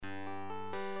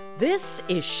This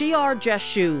is Shear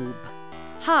Jashub.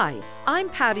 Hi, I'm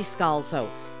Patty Scalzo,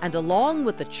 and along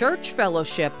with the Church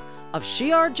Fellowship of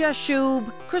Shear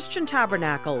Jashub Christian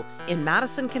Tabernacle in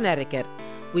Madison, Connecticut,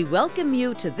 we welcome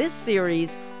you to this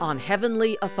series on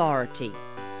Heavenly Authority.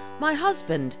 My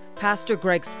husband, Pastor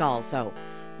Greg Scalzo,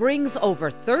 brings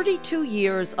over 32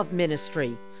 years of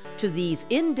ministry to these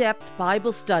in-depth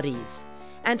Bible studies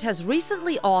and has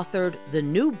recently authored the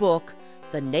new book,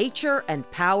 The Nature and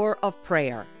Power of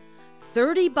Prayer,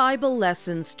 30 Bible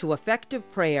Lessons to Effective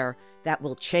Prayer that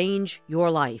will change your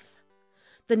life.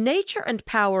 The nature and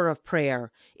power of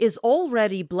prayer is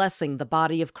already blessing the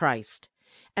body of Christ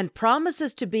and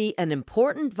promises to be an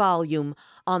important volume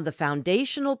on the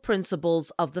foundational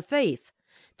principles of the faith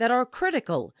that are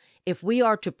critical if we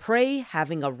are to pray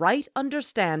having a right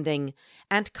understanding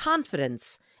and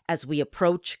confidence as we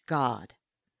approach God.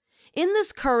 In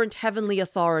this current Heavenly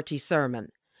Authority sermon,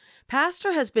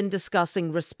 Pastor has been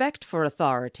discussing respect for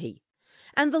authority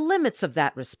and the limits of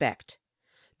that respect,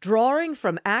 drawing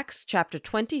from Acts chapter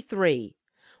 23,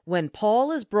 when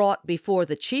Paul is brought before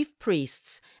the chief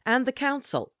priests and the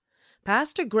council.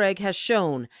 Pastor Greg has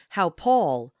shown how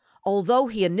Paul, although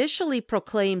he initially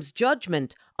proclaims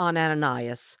judgment on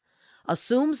Ananias,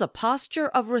 assumes a posture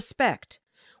of respect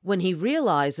when he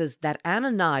realizes that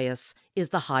Ananias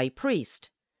is the high priest.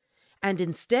 And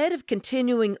instead of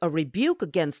continuing a rebuke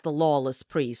against the lawless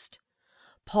priest,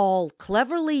 Paul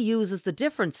cleverly uses the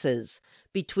differences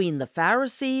between the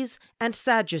Pharisees and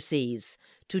Sadducees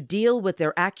to deal with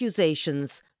their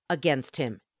accusations against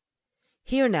him.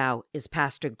 Here now is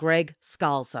Pastor Greg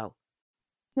Scalzo.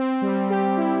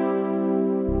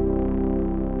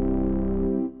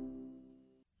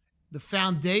 The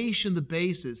foundation, the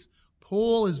basis,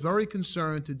 Paul is very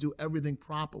concerned to do everything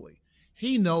properly.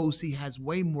 He knows he has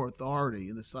way more authority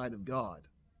in the sight of God.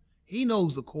 He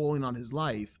knows the calling on his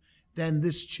life than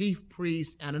this chief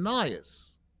priest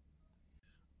Ananias.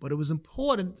 But it was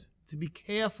important to be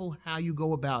careful how you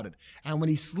go about it. And when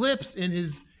he slips in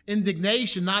his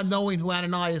indignation, not knowing who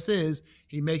Ananias is,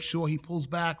 he makes sure he pulls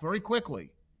back very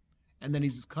quickly. And then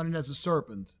he's as cunning as a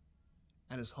serpent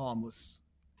and as harmless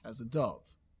as a dove.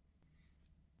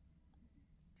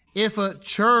 If a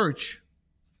church,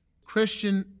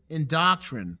 Christian in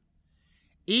doctrine,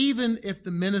 even if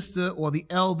the minister or the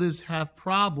elders have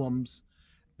problems,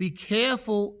 be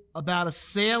careful about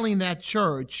assailing that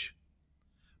church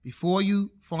before you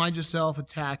find yourself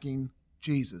attacking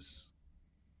Jesus.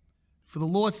 For the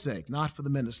Lord's sake, not for the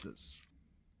ministers.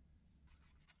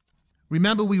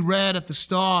 Remember, we read at the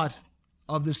start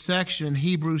of this section,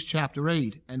 Hebrews chapter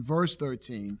 8 and verse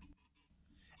 13,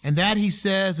 and that he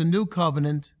says, a new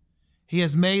covenant, he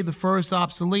has made the first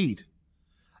obsolete.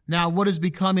 Now what is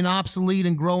becoming obsolete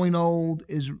and growing old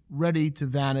is ready to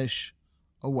vanish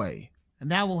away.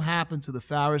 And that will happen to the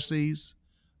Pharisees,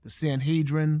 the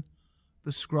Sanhedrin,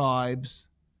 the scribes,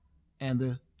 and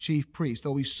the chief priests.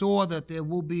 Though we saw that there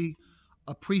will be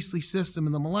a priestly system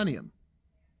in the millennium,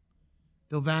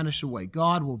 they'll vanish away.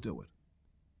 God will do it.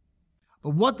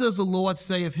 But what does the Lord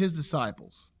say of his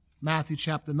disciples? Matthew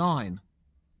chapter 9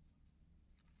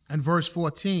 and verse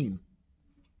 14.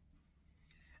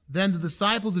 Then the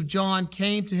disciples of John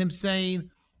came to him saying,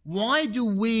 why do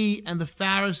we and the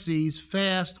Pharisees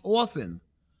fast often,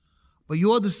 but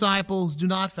your disciples do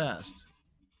not fast?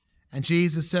 And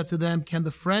Jesus said to them, can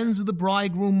the friends of the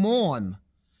bridegroom mourn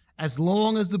as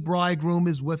long as the bridegroom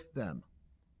is with them?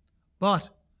 But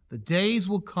the days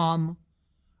will come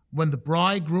when the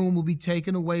bridegroom will be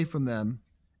taken away from them,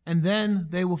 and then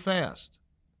they will fast.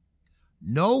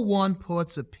 No one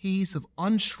puts a piece of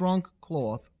unshrunk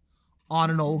cloth on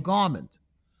an old garment,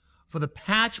 for the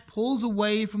patch pulls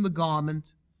away from the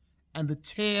garment, and the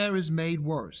tear is made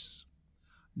worse.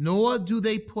 Nor do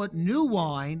they put new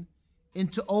wine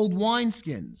into old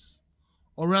wineskins,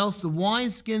 or else the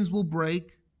wineskins will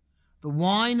break, the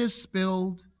wine is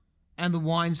spilled, and the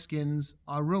wineskins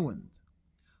are ruined.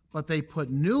 But they put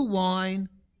new wine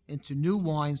into new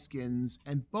wineskins,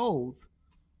 and both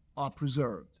are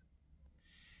preserved.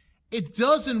 It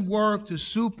doesn't work to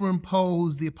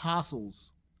superimpose the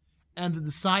apostles and the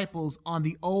disciples on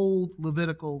the old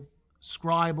Levitical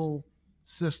scribal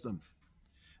system.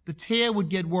 The tear would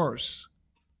get worse.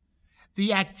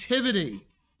 The activity,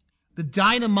 the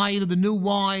dynamite of the new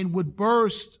wine would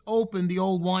burst open the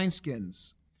old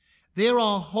wineskins. There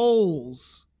are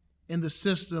holes in the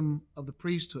system of the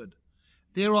priesthood.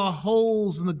 There are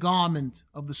holes in the garment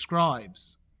of the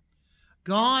scribes.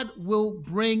 God will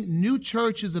bring new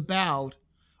churches about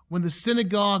when the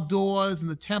synagogue doors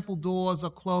and the temple doors are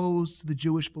closed to the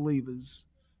Jewish believers.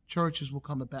 Churches will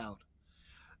come about.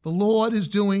 The Lord is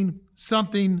doing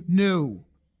something new.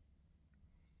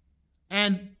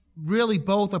 And really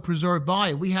both are preserved by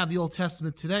it. We have the Old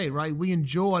Testament today, right? We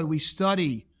enjoy, we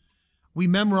study, we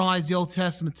memorize the Old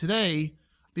Testament today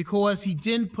because he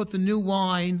didn't put the new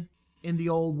wine in the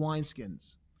old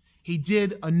wineskins. He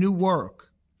did a new work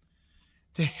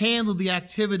to handle the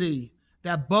activity,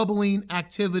 that bubbling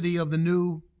activity of the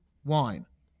new wine.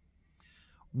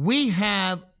 We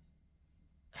have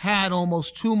had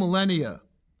almost 2 millennia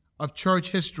of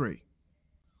church history,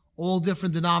 all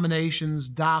different denominations,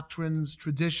 doctrines,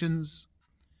 traditions,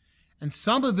 and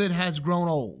some of it has grown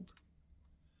old.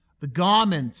 The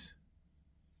garment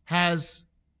has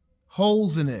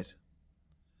holes in it.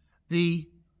 The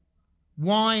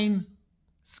wine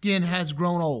skin has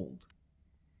grown old.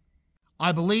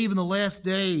 I believe in the last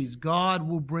days, God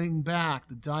will bring back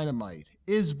the dynamite,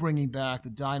 is bringing back the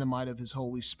dynamite of his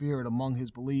Holy Spirit among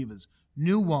his believers.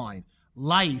 New wine,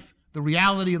 life, the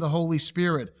reality of the Holy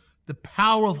Spirit, the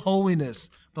power of holiness,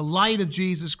 the light of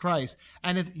Jesus Christ.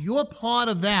 And if you're part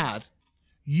of that,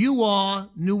 you are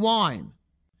new wine.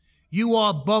 You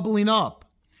are bubbling up.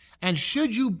 And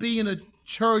should you be in a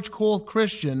church called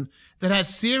Christian that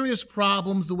has serious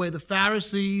problems the way the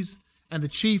Pharisees and the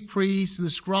chief priests and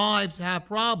the scribes have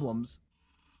problems,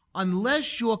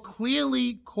 unless you're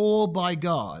clearly called by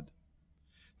God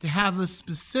to have a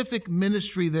specific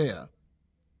ministry there,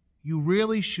 you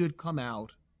really should come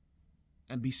out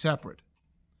and be separate.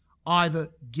 Either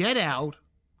get out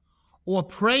or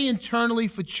pray internally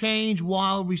for change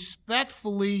while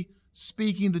respectfully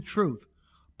speaking the truth.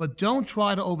 But don't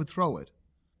try to overthrow it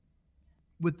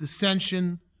with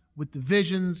dissension, with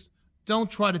divisions. Don't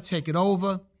try to take it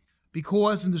over,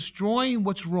 because in destroying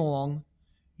what's wrong,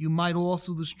 you might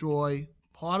also destroy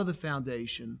part of the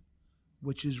foundation,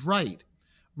 which is right.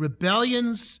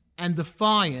 Rebellions and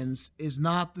defiance is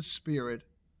not the spirit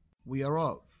we are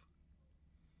of.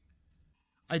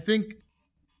 I think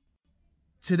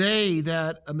today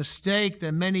that a mistake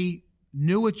that many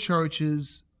newer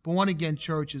churches, born-again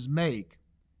churches, make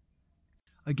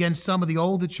against some of the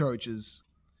older churches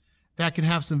that can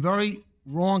have some very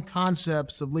wrong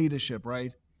concepts of leadership,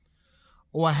 right?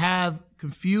 Or have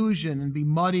confusion and be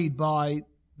muddied by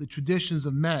the traditions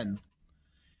of men.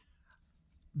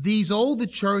 These older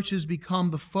churches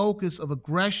become the focus of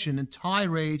aggression and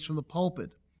tirades from the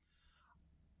pulpit.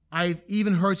 I've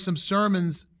even heard some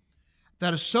sermons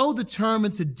that are so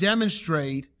determined to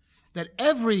demonstrate that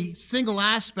every single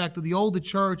aspect of the older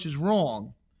church is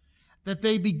wrong, that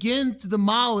they begin to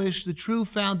demolish the true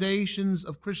foundations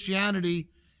of Christianity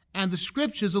and the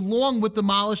scriptures along with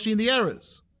demolishing the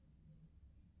errors.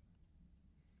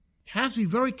 You have to be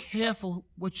very careful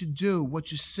what you do,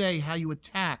 what you say, how you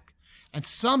attack. And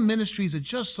some ministries are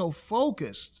just so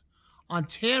focused on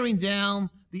tearing down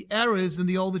the errors in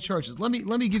the older churches. Let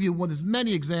me give you one. There's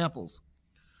many examples.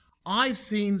 I've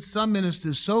seen some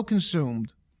ministers so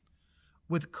consumed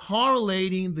with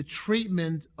correlating the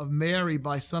treatment of Mary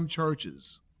by some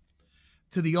churches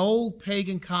to the old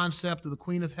pagan concept of the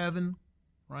Queen of Heaven,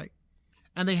 right?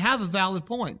 And they have a valid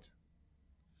point.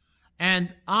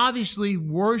 And obviously,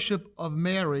 worship of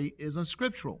Mary is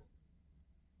unscriptural.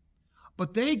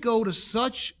 But they go to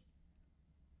such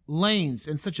lanes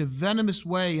in such a venomous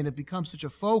way, and it becomes such a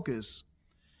focus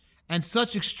and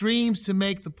such extremes to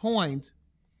make the point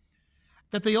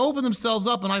that they open themselves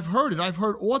up, and I've heard it. I've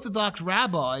heard Orthodox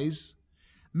rabbis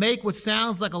make what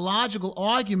sounds like a logical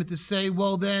argument to say,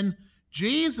 well, then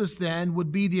Jesus then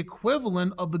would be the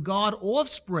equivalent of the God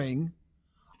offspring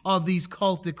of these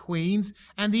cultic queens,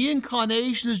 and the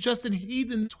incarnation is just a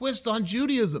heathen twist on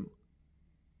Judaism.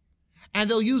 And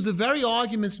they'll use the very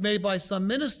arguments made by some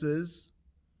ministers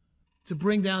to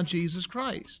bring down Jesus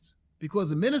Christ. Because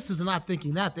the ministers are not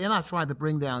thinking that. They're not trying to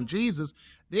bring down Jesus.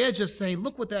 They're just saying,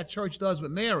 look what that church does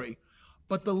with Mary.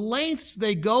 But the lengths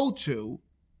they go to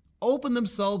open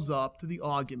themselves up to the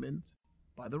argument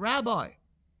by the rabbi.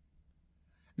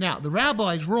 Now, the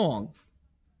rabbi's wrong.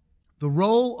 The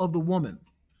role of the woman,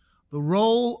 the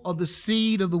role of the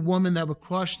seed of the woman that would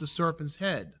crush the serpent's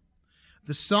head,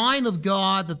 the sign of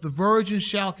God that the virgin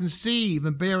shall conceive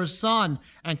and bear a son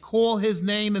and call his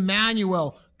name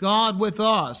Emmanuel, God with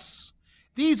us.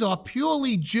 These are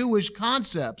purely Jewish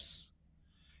concepts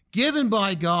given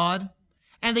by God,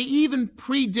 and they even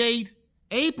predate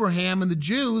Abraham and the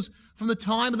Jews from the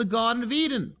time of the Garden of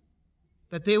Eden,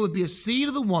 that there would be a seed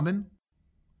of the woman.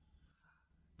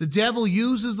 The devil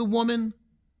uses the woman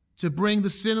to bring the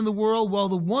sin in the world. Well,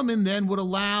 the woman then would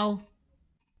allow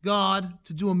God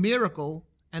to do a miracle,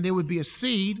 and there would be a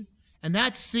seed, and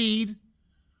that seed,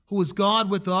 who is God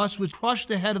with us, would crush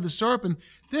the head of the serpent.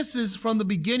 This is from the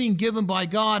beginning given by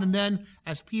God, and then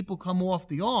as people come off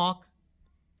the ark,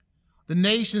 the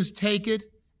nations take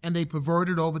it and they pervert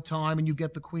it over time, and you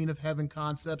get the Queen of Heaven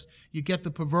concepts. You get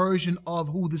the perversion of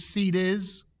who the seed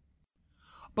is.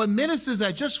 But ministers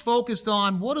that just focused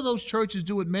on what do those churches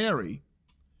do with Mary,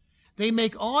 they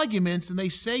make arguments and they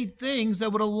say things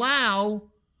that would allow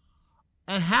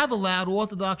and have allowed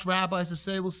Orthodox rabbis to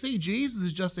say, well, see, Jesus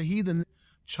is just a heathen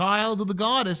child of the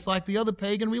goddess like the other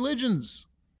pagan religions.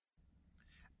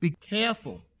 Be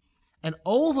careful and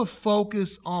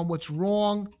over-focus on what's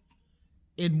wrong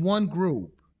in one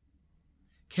group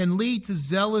can lead to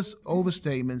zealous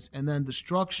overstatements and then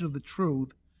destruction of the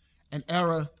truth and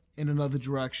error in another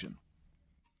direction.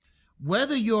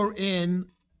 Whether you're in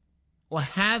or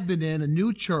have been in a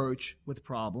new church with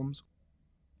problems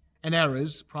and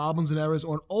errors,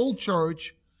 or an old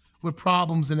church with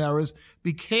problems and errors,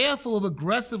 be careful of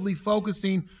aggressively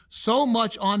focusing so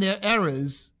much on their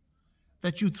errors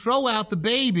that you throw out the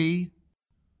baby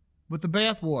with the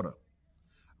bathwater.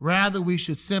 Rather, we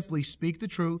should simply speak the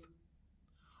truth,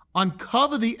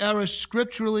 uncover the errors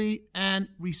scripturally and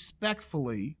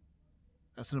respectfully.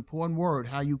 That's an important word,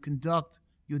 how you conduct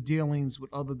your dealings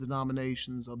with other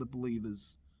denominations, other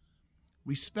believers,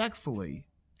 respectfully,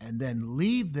 and then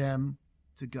leave them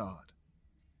to God.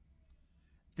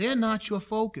 They're not your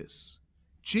focus.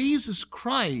 Jesus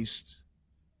Christ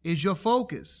is your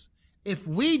focus. If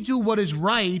we do what is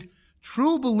right,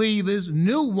 true believers,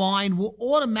 new wine will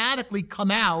automatically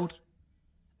come out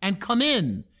and come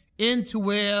into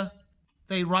where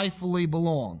they rightfully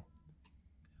belong.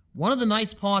 One of the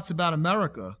nice parts about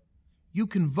America, you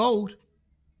can vote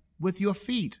with your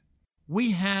feet.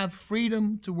 We have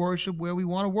freedom to worship where we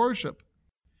want to worship.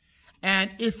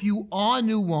 And if you are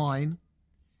new wine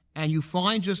and you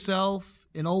find yourself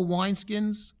in old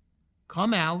wineskins,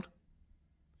 come out,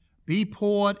 be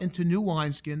poured into new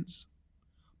wineskins,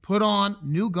 put on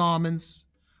new garments,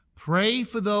 pray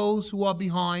for those who are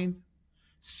behind,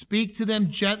 speak to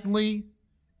them gently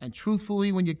and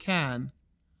truthfully when you can,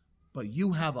 but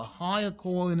you have a higher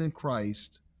calling in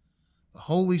Christ. The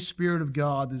Holy Spirit of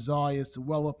God desires to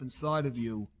well up inside of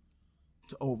you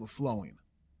to overflowing.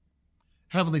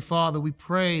 Heavenly Father, we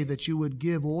pray that you would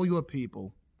give all your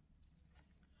people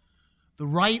the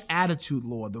right attitude,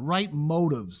 Lord, the right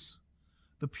motives,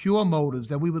 the pure motives,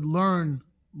 that we would learn,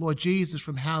 Lord Jesus,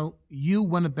 from how you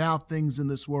went about things in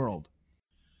this world.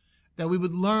 That we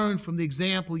would learn from the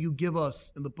example you give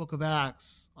us in the book of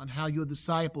Acts on how your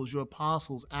disciples, your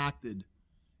apostles, acted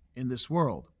in this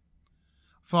world.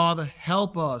 Father,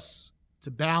 help us to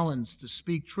balance, to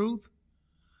speak truth,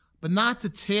 but not to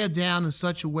tear down in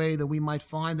such a way that we might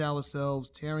find ourselves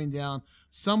tearing down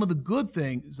some of the good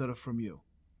things that are from you.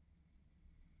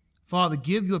 Father,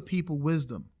 give your people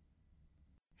wisdom.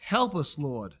 Help us,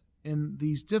 Lord, in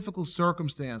these difficult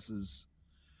circumstances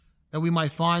that we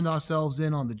might find ourselves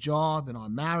in on the job, in our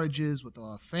marriages, with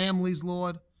our families,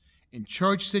 Lord, in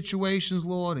church situations,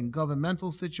 Lord, in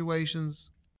governmental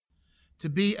situations, to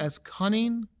be as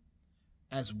cunning,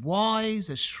 as wise,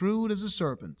 as shrewd as a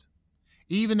serpent,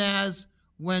 even as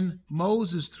when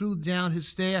Moses threw down his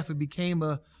staff, it became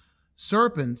a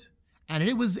serpent, and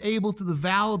it was able to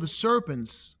devour the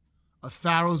serpents of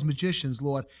Pharaoh's magicians,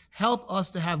 Lord. Help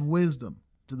us to have wisdom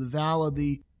to devour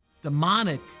the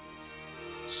demonic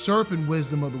serpent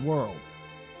wisdom of the world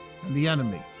and the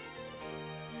enemy.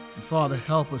 And Father,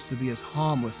 help us to be as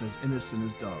harmless, as innocent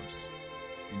as doves.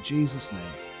 In Jesus' name,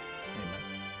 amen.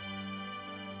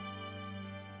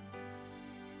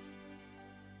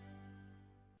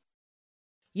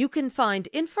 You can find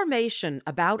information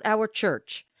about our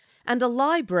church and a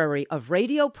library of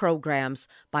radio programs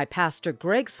by Pastor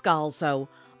Greg Scalzo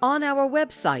on our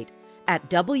website at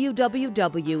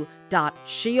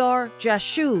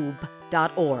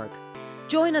www.shiarjashub.org.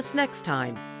 Join us next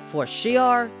time for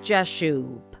Shiar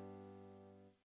Jashub.